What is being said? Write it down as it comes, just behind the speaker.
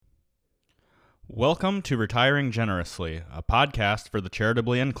Welcome to Retiring Generously, a podcast for the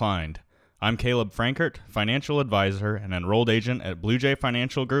charitably inclined. I'm Caleb Frankert, financial advisor and enrolled agent at Blue Jay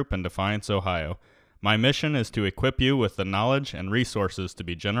Financial Group in Defiance, Ohio. My mission is to equip you with the knowledge and resources to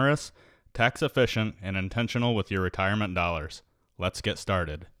be generous, tax efficient, and intentional with your retirement dollars. Let's get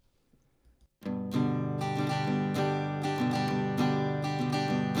started.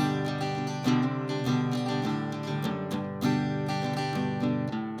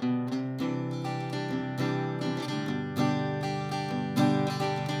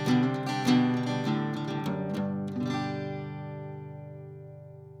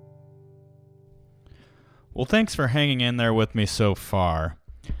 Well, thanks for hanging in there with me so far.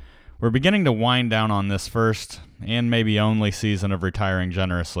 We're beginning to wind down on this first and maybe only season of Retiring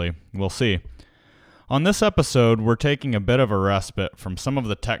Generously. We'll see. On this episode, we're taking a bit of a respite from some of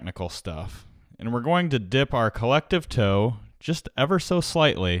the technical stuff, and we're going to dip our collective toe just ever so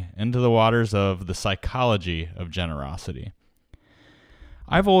slightly into the waters of the psychology of generosity.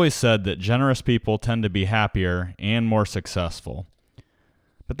 I've always said that generous people tend to be happier and more successful.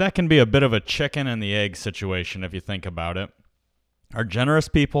 But that can be a bit of a chicken and the egg situation if you think about it. Are generous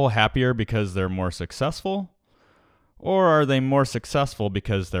people happier because they're more successful? Or are they more successful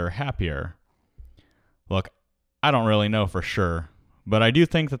because they're happier? Look, I don't really know for sure, but I do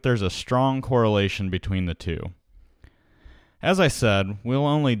think that there's a strong correlation between the two. As I said, we'll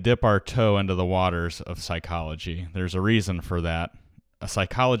only dip our toe into the waters of psychology. There's a reason for that. A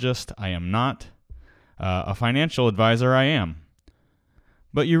psychologist, I am not. A financial advisor, I am.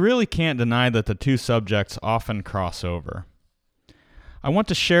 But you really can't deny that the two subjects often cross over. I want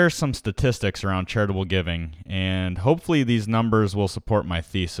to share some statistics around charitable giving, and hopefully these numbers will support my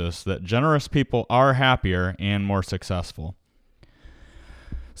thesis that generous people are happier and more successful.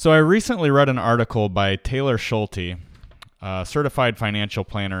 So I recently read an article by Taylor Schulte, a certified financial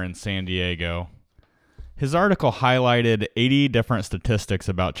planner in San Diego. His article highlighted 80 different statistics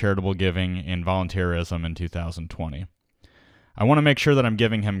about charitable giving and volunteerism in 2020. I want to make sure that I'm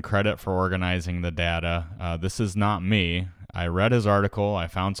giving him credit for organizing the data. This is not me. I read his article. I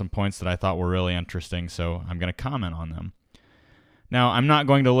found some points that I thought were really interesting, so I'm going to comment on them. Now, I'm not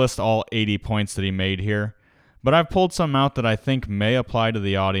going to list all 80 points that he made here, but I've pulled some out that I think may apply to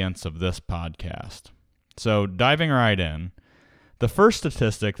the audience of this podcast. So, diving right in, the first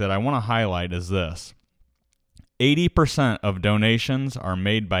statistic that I want to highlight is this. 80% of donations are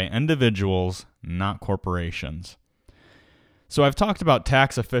made by individuals, not corporations. So I've talked about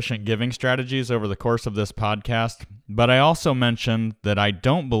tax-efficient giving strategies over the course of this podcast, but I also mentioned that I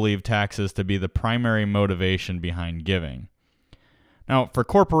don't believe taxes to be the primary motivation behind giving. Now, for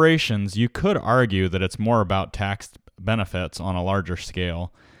corporations, you could argue that it's more about tax benefits on a larger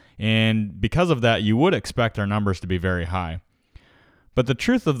scale, and because of that, you would expect their numbers to be very high. But the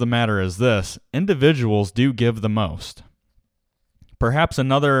truth of the matter is this: individuals do give the most. Perhaps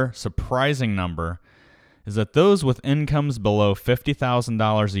another surprising number is that those with incomes below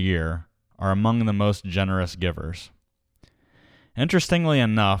 $50,000 a year are among the most generous givers. Interestingly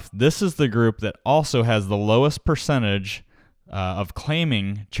enough, this is the group that also has the lowest percentage of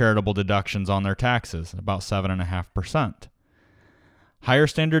claiming charitable deductions on their taxes, about 7.5%. Higher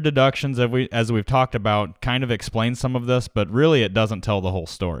standard deductions, as we've talked about, kind of explain some of this, but really it doesn't tell the whole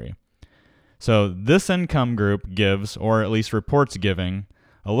story. So this income group gives, or at least reports giving,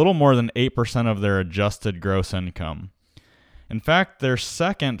 a little more than 8% of their adjusted gross income. In fact, they're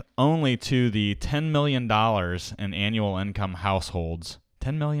second only to the $10 million in annual income households,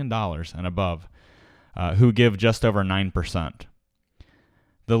 $10 million and above, who give just over 9%.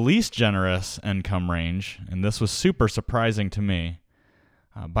 The least generous income range, and this was super surprising to me,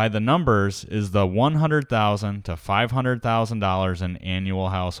 by the numbers is the $100,000 to $500,000 in annual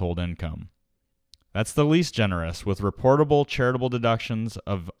household income. That's the least generous, with reportable charitable deductions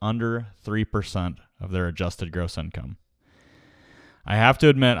of under 3% of their adjusted gross income. I have to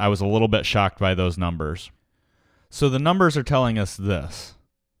admit, I was a little bit shocked by those numbers. So the numbers are telling us this.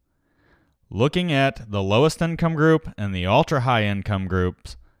 Looking at the lowest income group and the ultra-high income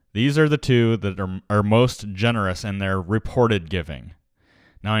groups, these are the two that are most generous in their reported giving.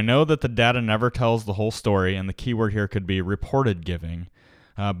 Now, I know that the data never tells the whole story, and the keyword here could be reported giving.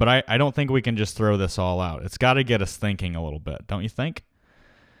 But I don't think we can just throw this all out. It's got to get us thinking a little bit, don't you think?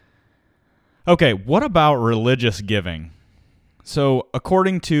 Okay, what about religious giving? So,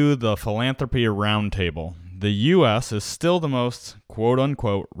 according to the Philanthropy Roundtable, the U.S. is still the most,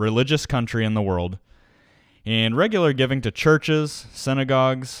 quote-unquote, religious country in the world, and regular giving to churches,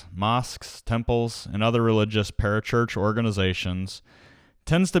 synagogues, mosques, temples, and other religious parachurch organizations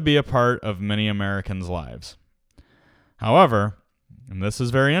tends to be a part of many Americans' lives. However, And this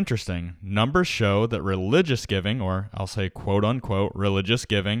is very interesting. Numbers show that religious giving, or I'll say quote unquote religious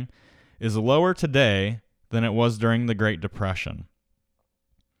giving, is lower today than it was during the Great Depression.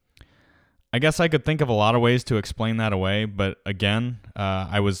 I guess I could think of a lot of ways to explain that away, but again,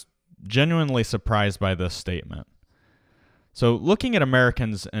 I was genuinely surprised by this statement. So looking at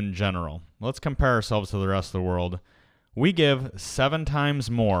Americans in general, let's compare ourselves to the rest of the world. We give 7 times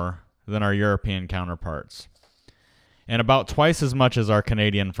more than our European counterparts, and about twice as much as our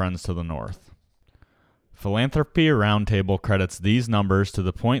Canadian friends to the north. Philanthropy Roundtable credits these numbers to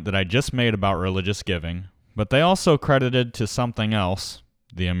the point that I just made about religious giving, but they also credited to something else,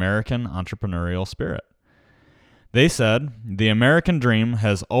 the American entrepreneurial spirit. They said, the American dream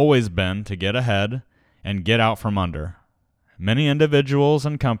has always been to get ahead and get out from under. Many individuals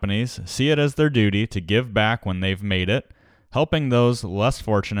and companies see it as their duty to give back when they've made it, helping those less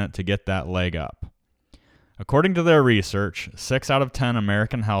fortunate to get that leg up. According to their research, 6 out of 10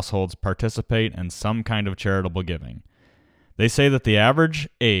 American households participate in some kind of charitable giving. They say that the average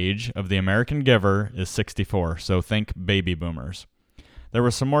age of the American giver is 64, so think baby boomers. There were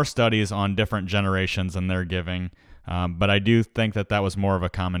some more studies on different generations and their giving, but I do think that was more of a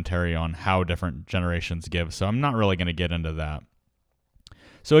commentary on how different generations give, so I'm not really going to get into that.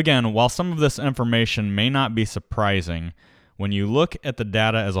 So again, while some of this information may not be surprising, when you look at the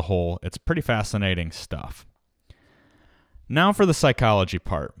data as a whole, it's pretty fascinating stuff. Now for the psychology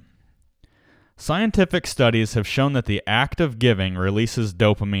part. Scientific studies have shown that the act of giving releases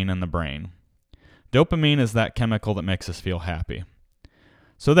dopamine in the brain. Dopamine is that chemical that makes us feel happy.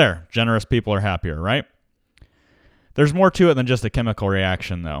 So there, generous people are happier, right? There's more to it than just a chemical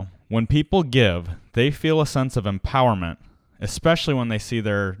reaction, though. When people give, they feel a sense of empowerment, especially when they see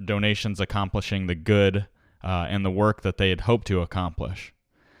their donations accomplishing the good and the work that they had hoped to accomplish.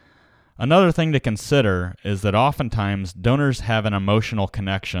 Another thing to consider is that oftentimes donors have an emotional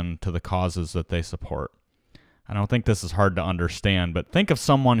connection to the causes that they support. I don't think this is hard to understand, but think of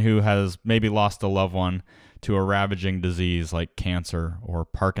someone who has maybe lost a loved one to a ravaging disease like cancer or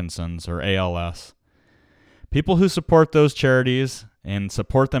Parkinson's or ALS. People who support those charities and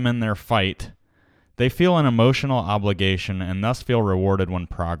support them in their fight, they feel an emotional obligation and thus feel rewarded when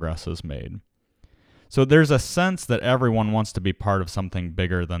progress is made. So there's a sense that everyone wants to be part of something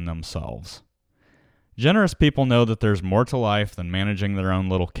bigger than themselves. Generous people know that there's more to life than managing their own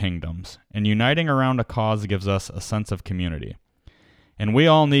little kingdoms, and uniting around a cause gives us a sense of community. And we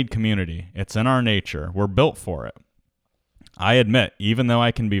all need community. It's in our nature. We're built for it. I admit, even though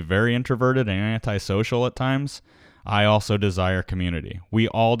I can be very introverted and antisocial at times, I also desire community. We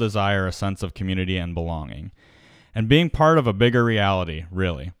all desire a sense of community and belonging, and being part of a bigger reality,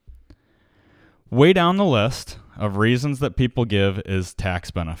 really. Way down the list of reasons that people give is tax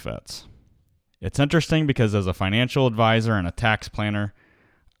benefits. It's interesting because as a financial advisor and a tax planner,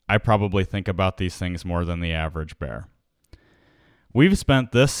 I probably think about these things more than the average bear. We've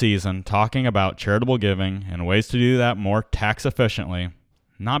spent this season talking about charitable giving and ways to do that more tax efficiently,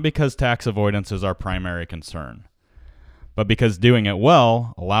 not because tax avoidance is our primary concern, but because doing it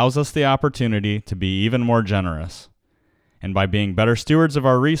well allows us the opportunity to be even more generous. And by being better stewards of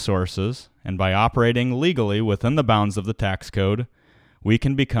our resources, and by operating legally within the bounds of the tax code, we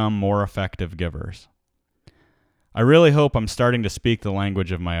can become more effective givers. I really hope I'm starting to speak the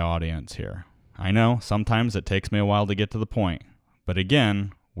language of my audience here. I know sometimes it takes me a while to get to the point, but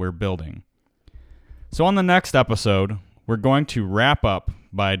again, we're building. So on the next episode, we're going to wrap up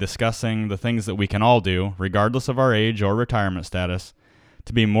by discussing the things that we can all do, regardless of our age or retirement status,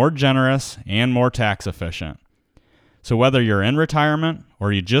 to be more generous and more tax efficient. So whether you're in retirement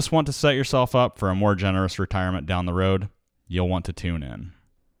or you just want to set yourself up for a more generous retirement down the road, you'll want to tune in.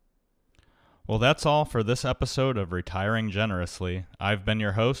 Well, that's all for this episode of Retiring Generously. I've been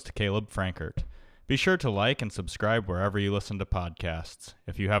your host, Caleb Frankert. Be sure to like and subscribe wherever you listen to podcasts.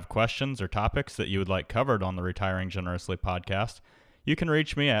 If you have questions or topics that you would like covered on the Retiring Generously podcast, you can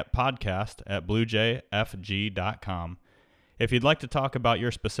reach me at podcast@bluejfg.com. If you'd like to talk about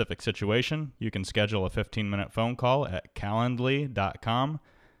your specific situation, you can schedule a 15-minute phone call at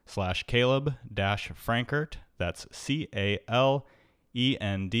calendly.com/Caleb-Frankert. That's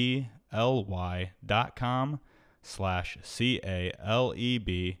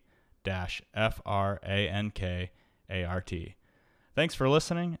Thanks for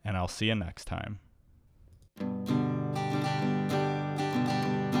listening, and I'll see you next time.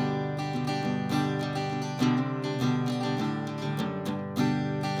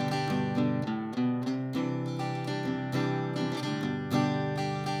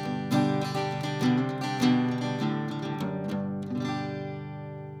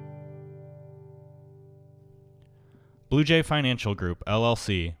 Blue Jay Financial Group,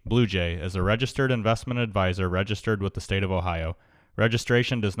 LLC, Blue Jay, is a registered investment advisor registered with the state of Ohio.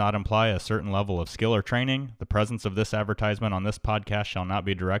 Registration does not imply a certain level of skill or training. The presence of this advertisement on this podcast shall not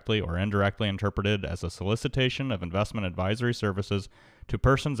be directly or indirectly interpreted as a solicitation of investment advisory services to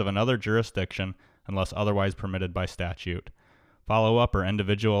persons of another jurisdiction unless otherwise permitted by statute. Follow-up or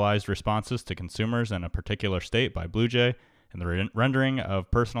individualized responses to consumers in a particular state by Blue Jay and the rendering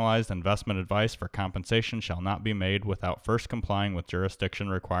of personalized investment advice for compensation shall not be made without first complying with jurisdiction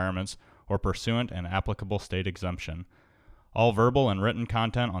requirements or pursuant an applicable state exemption. All verbal and written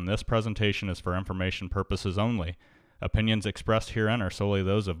content on this presentation is for information purposes only. Opinions expressed herein are solely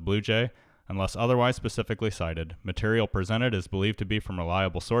those of Blue Jay, unless otherwise specifically cited. Material presented is believed to be from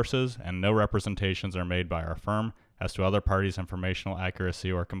reliable sources, and no representations are made by our firm as to other parties' informational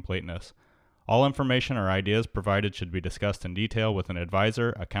accuracy or completeness. All information or ideas provided should be discussed in detail with an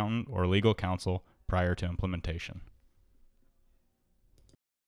advisor, accountant, or legal counsel prior to implementation.